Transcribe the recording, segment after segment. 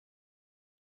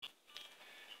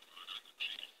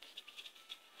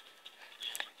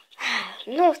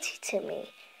Naughty Timmy.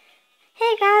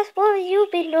 Hey guys, what have you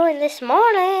been doing this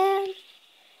morning?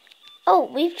 Oh,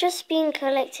 we've just been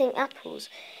collecting apples.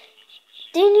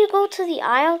 Didn't you go to the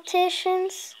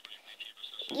dietitian's?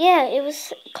 Yeah, it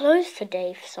was closed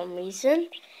today for some reason.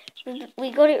 We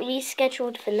got it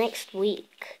rescheduled for next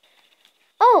week.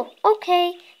 Oh,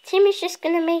 okay. Timmy's just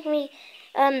gonna make me,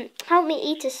 help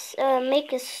me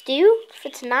make a stew for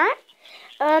tonight.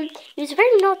 He was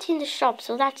very naughty in the shop,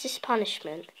 so that's his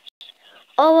punishment.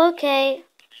 Oh, okay.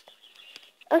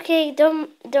 Okay,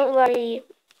 don't worry.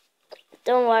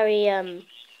 Don't worry,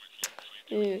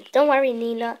 don't worry,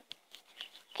 Nina.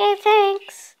 Okay,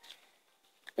 thanks.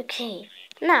 Okay,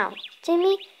 now,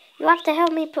 Timmy, you have to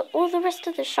help me put all the rest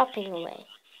of the shopping away.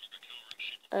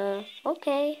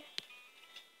 Okay.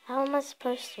 How am I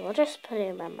supposed to? I'll just put it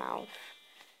in my mouth.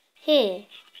 Here.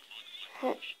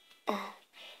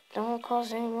 Don't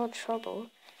cause any more trouble.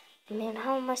 I mean,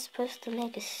 how am I supposed to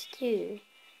make a stew?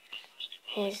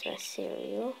 Here's my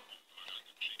cereal.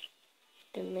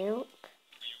 The milk.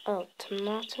 Oh,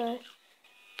 tomato.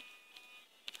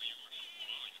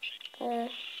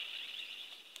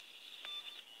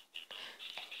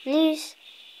 News.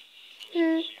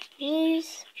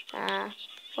 News.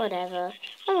 Whatever.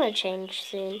 I'm gonna change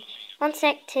soon. One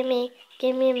sec, Timmy.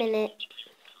 Give me a minute.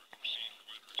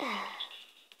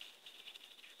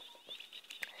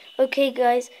 Okay,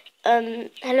 guys.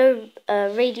 Hello,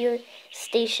 radio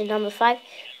station number 5.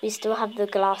 We still have the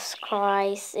glass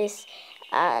crisis,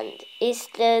 and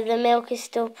the milk is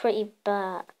still pretty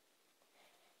bad.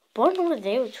 What were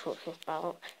they talking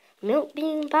about? Milk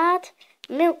being bad?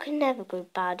 Milk can never go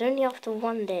bad, only after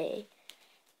one day.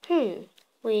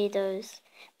 Weirdos.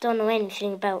 Don't know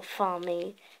anything about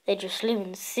farming. They just live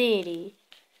in the city.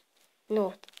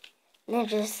 No, they're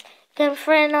just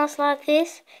confronting us like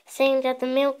this, saying that the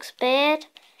milk's bad.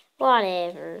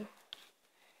 Whatever.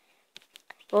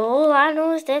 Well, all I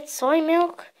know is that soy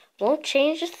milk won't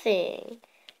change a thing.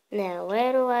 Now,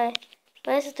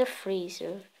 where's the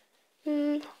freezer?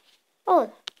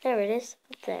 Oh, there it is,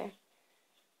 up there.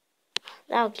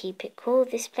 That'll keep it cool.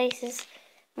 This place is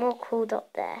more cooled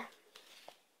up there.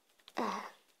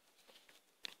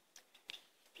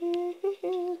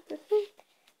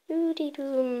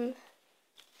 Doody-doom.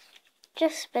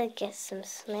 Just better get some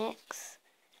snacks.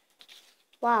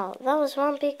 Wow, that was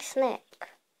one big snack.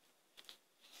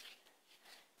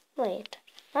 Wait,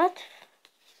 that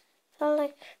felt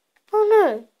like... Oh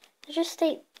no, I just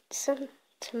ate some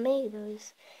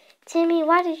tomatoes. Timmy,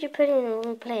 why did you put it in the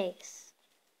wrong place?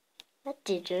 I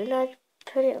didn't, I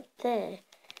put it up there.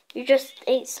 You just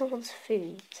ate someone's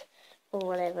food, or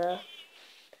whatever.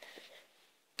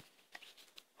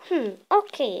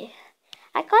 Okay.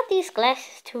 I got these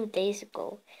glasses 2 days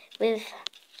ago with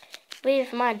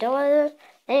my daughter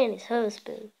and his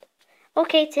husband.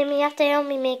 Okay, Timmy, you have to help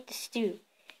me make the stew.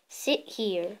 Sit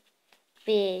here.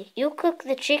 You cook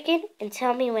the chicken and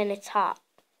tell me when it's hot.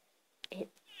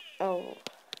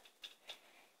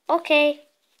 Okay.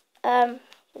 You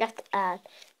have to add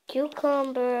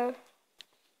cucumber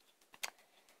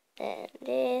and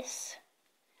this.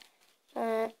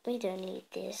 We don't need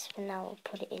this, but now we'll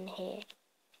put it in here.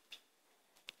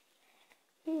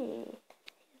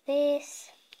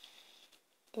 This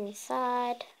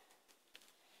inside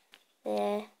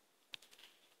there.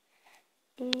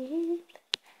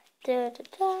 Da da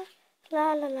da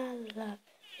la la la la.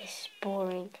 It's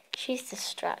boring. She's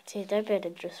distracted. I better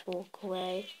just walk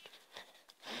away.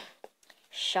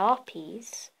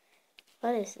 Sharpies?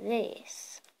 What is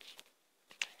this?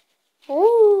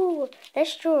 Ooh,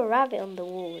 let's draw a rabbit on the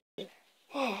wall.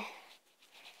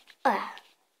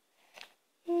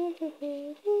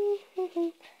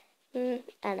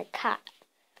 And a cat.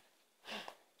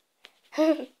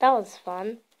 That was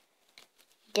fun.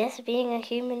 Guess being a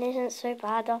human isn't so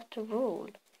bad after all.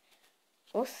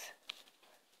 What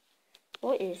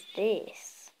is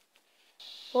this?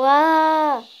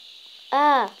 Wow!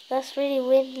 That's really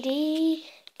windy.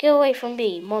 Get away from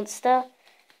me, monster.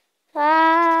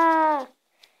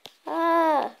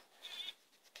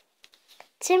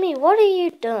 Timmy, what have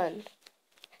you done?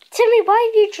 Timmy, why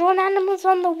have you drawn animals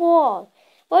on the wall?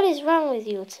 What is wrong with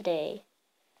you today?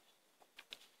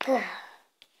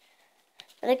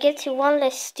 I get you one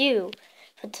less stew.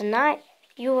 For tonight,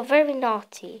 you were very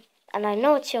naughty, and I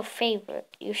know it's your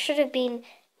favorite. You should have been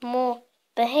more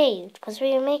behaved, because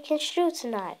we are making stew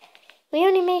tonight. We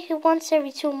only make it once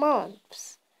every 2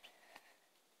 months.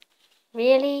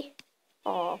 Really?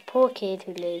 Oh, poor kid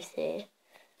who lives here.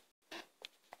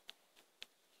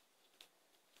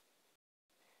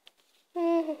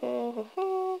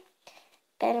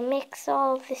 Better mix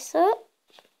all this up.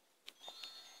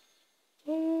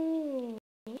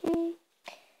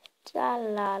 La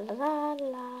la la la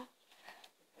la.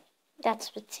 That's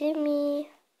for Timmy.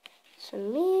 For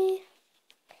me.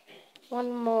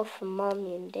 One more for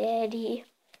Mommy and Daddy.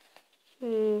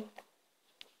 And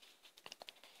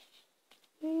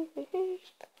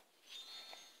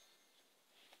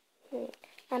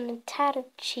a tad of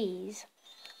cheese.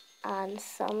 And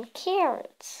some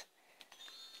carrots.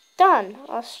 Done.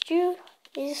 Our stew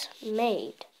is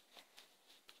made.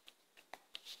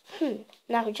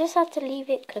 Now we just have to leave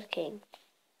it cooking.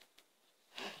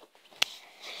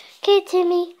 Okay,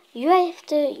 Timmy,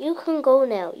 you can go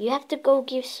now. You have to go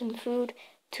give some food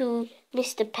to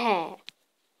Mr. Pear.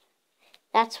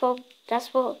 That's what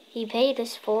he paid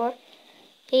us for.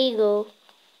 Here you go.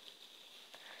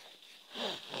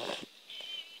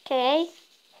 Okay.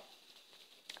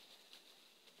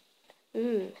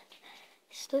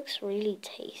 This looks really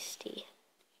tasty.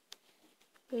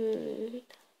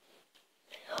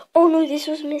 Oh no, this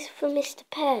was for Mr.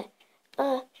 Pear.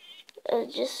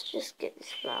 Just get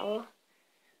this flour.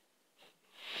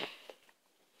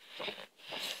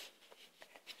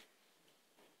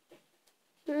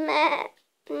 Meh.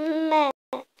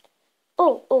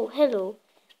 Oh, hello.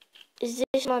 Is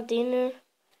this my dinner?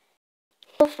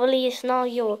 Hopefully it's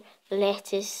not your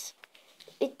lettuce.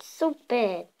 It's so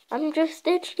bad. I'm just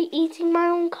literally eating my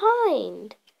own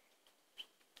kind.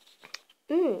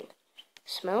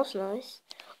 Smells nice.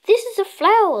 This is a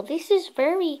flour. This is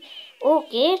very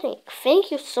organic. Thank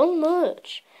you so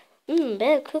much.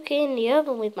 Better cook it in the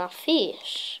oven with my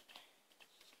fish.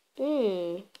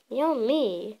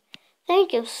 Yummy.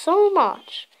 Thank you so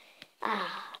much.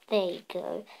 There you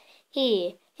go.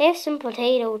 Here, have some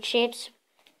potato chips.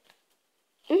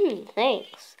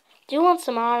 Thanks. Do you want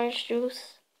some orange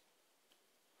juice?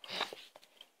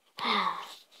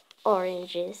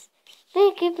 Oranges.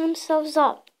 They give themselves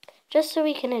up, just so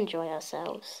we can enjoy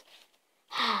ourselves.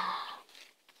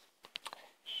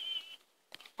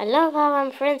 I love how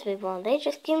I'm friends with one. They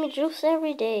just give me juice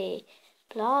every day.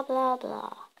 Blah, blah,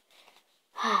 blah.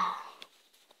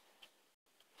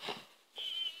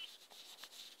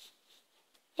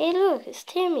 Hey, look, it's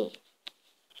Timmy.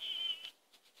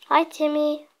 Hi,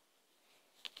 Timmy.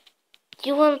 Do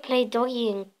you want to play doggy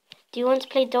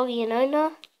and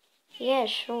owner? Yeah,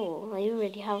 sure. I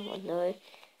already have one though.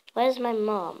 Where's my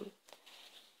mom?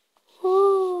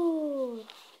 Ooh.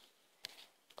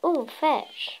 Oh,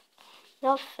 fetch.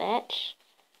 Not fetch.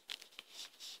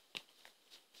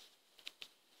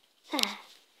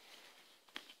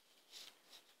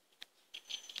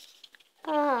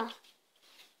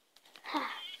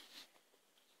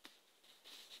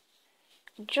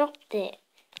 Dropped it.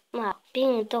 Wow,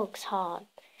 being a dog's hard.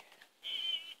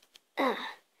 Ooh,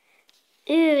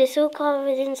 it's all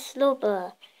covered in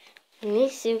slobber. At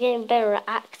least you're getting better at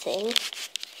acting.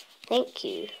 Thank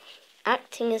you.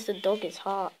 Acting as a dog is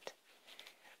hard.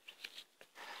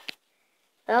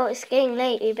 Well, it's getting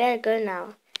late. We better go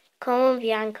now. Come on,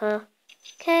 Bianca.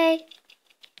 Okay.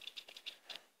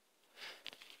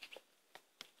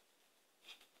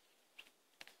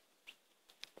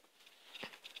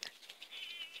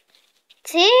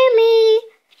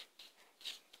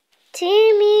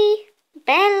 Timmy,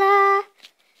 Bella,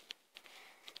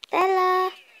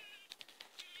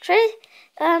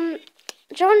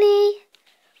 Johnny.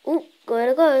 Ooh,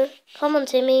 gotta go. Come on,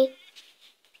 Timmy.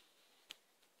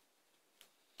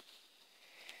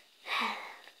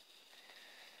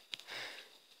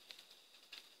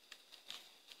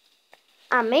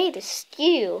 I made a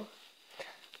stew.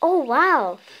 Oh,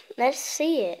 wow. Let's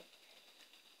see it.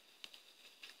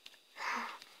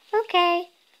 Okay.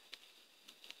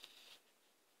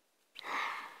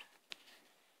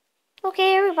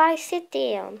 Okay, everybody sit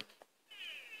down.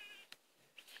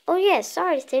 Oh, yeah,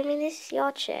 sorry, Timmy. This is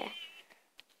your chair.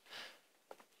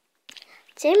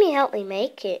 Timmy helped me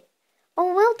make it.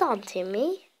 Oh, well done,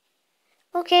 Timmy.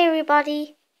 Okay,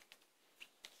 everybody.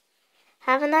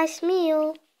 Have a nice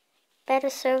meal. Better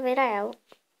serve it out.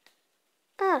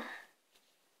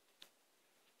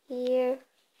 Here.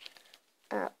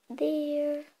 Up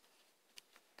there.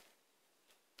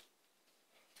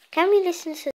 Can we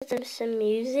listen to some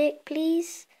music,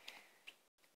 please?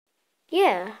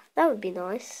 Yeah, that would be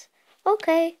nice.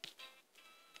 Okay.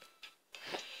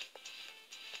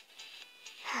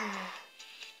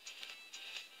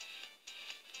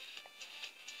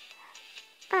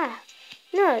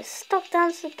 No, stop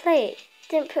down to the plate.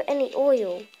 Didn't put any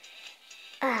oil.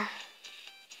 Come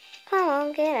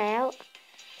on, get out.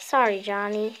 Sorry,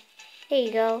 Johnny. Here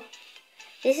you go.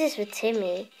 This is for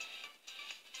Timmy.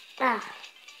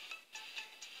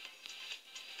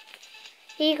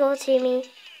 Here you go, Timmy.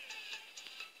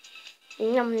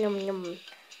 Yum, yum, yum.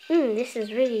 This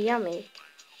is really yummy.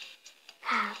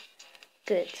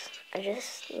 good. I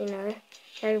just,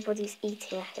 everybody's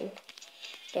eating, I can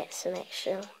get some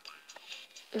extra.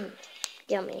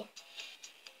 Yummy.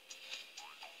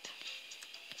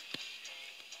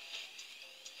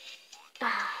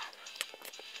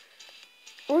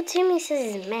 All Timmy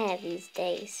says is meh these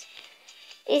days.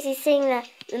 Is he saying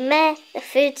that the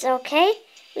food's okay?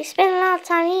 We spent a lot of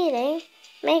time eating,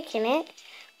 making it.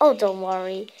 Oh, don't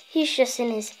worry. He's just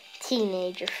in his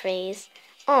teenager phase.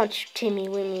 Aren't you, Timmy,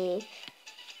 with me?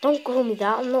 Don't call me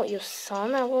that. I'm not your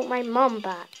son. I want my mum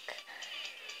back.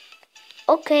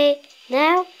 Okay,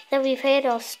 now that we've had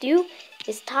our stew,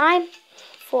 it's time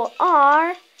for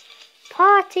our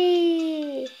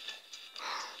party.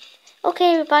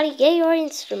 Okay, everybody, get your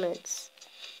instruments.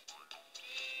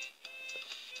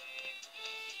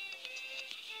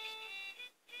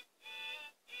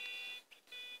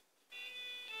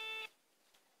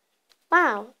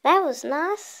 Wow, that was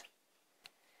nice.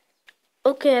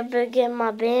 Okay, I better get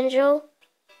my banjo.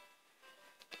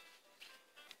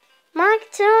 My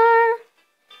guitar.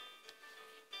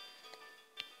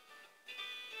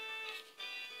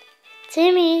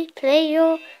 Timmy, play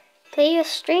your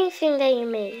string thing that you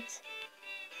made.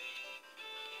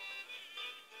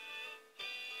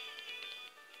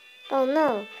 Oh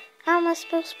no, how am I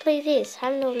supposed to play this? I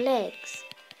have no legs.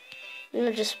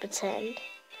 No, just pretend.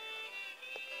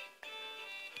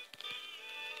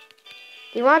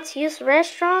 You want to use the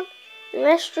restroom?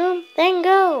 Then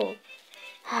go.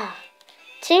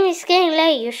 Timmy's getting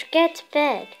late. You should get to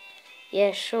bed.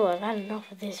 Yeah, sure. I've had enough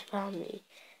of this family.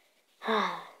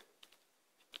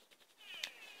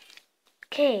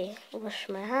 Okay, wash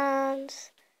my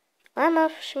hands. Why am I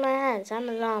washing my hands? I'm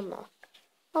a llama.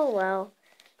 Oh well,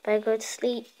 better go to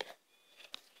sleep.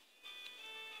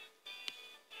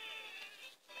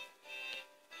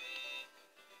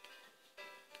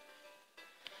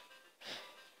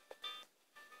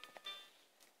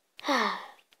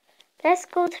 Let's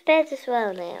go to bed as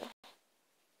well now.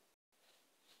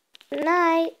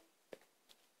 Night.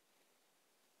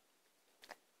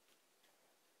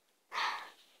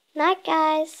 Night,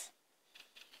 guys.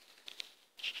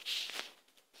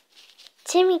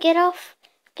 Timmy, get off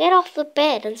the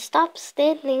bed and stop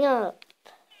standing up.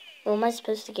 Or am I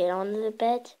supposed to get onto the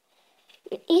bed?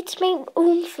 You need to make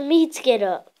room for me to get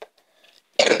up.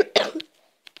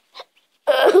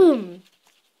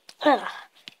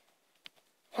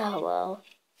 Oh well.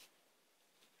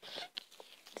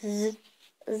 Zzz,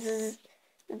 zzz,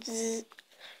 zzz.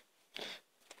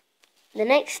 The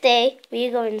next day,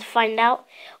 we're going to find out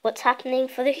what's happening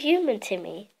for the human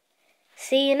Timmy.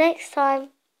 See you next time.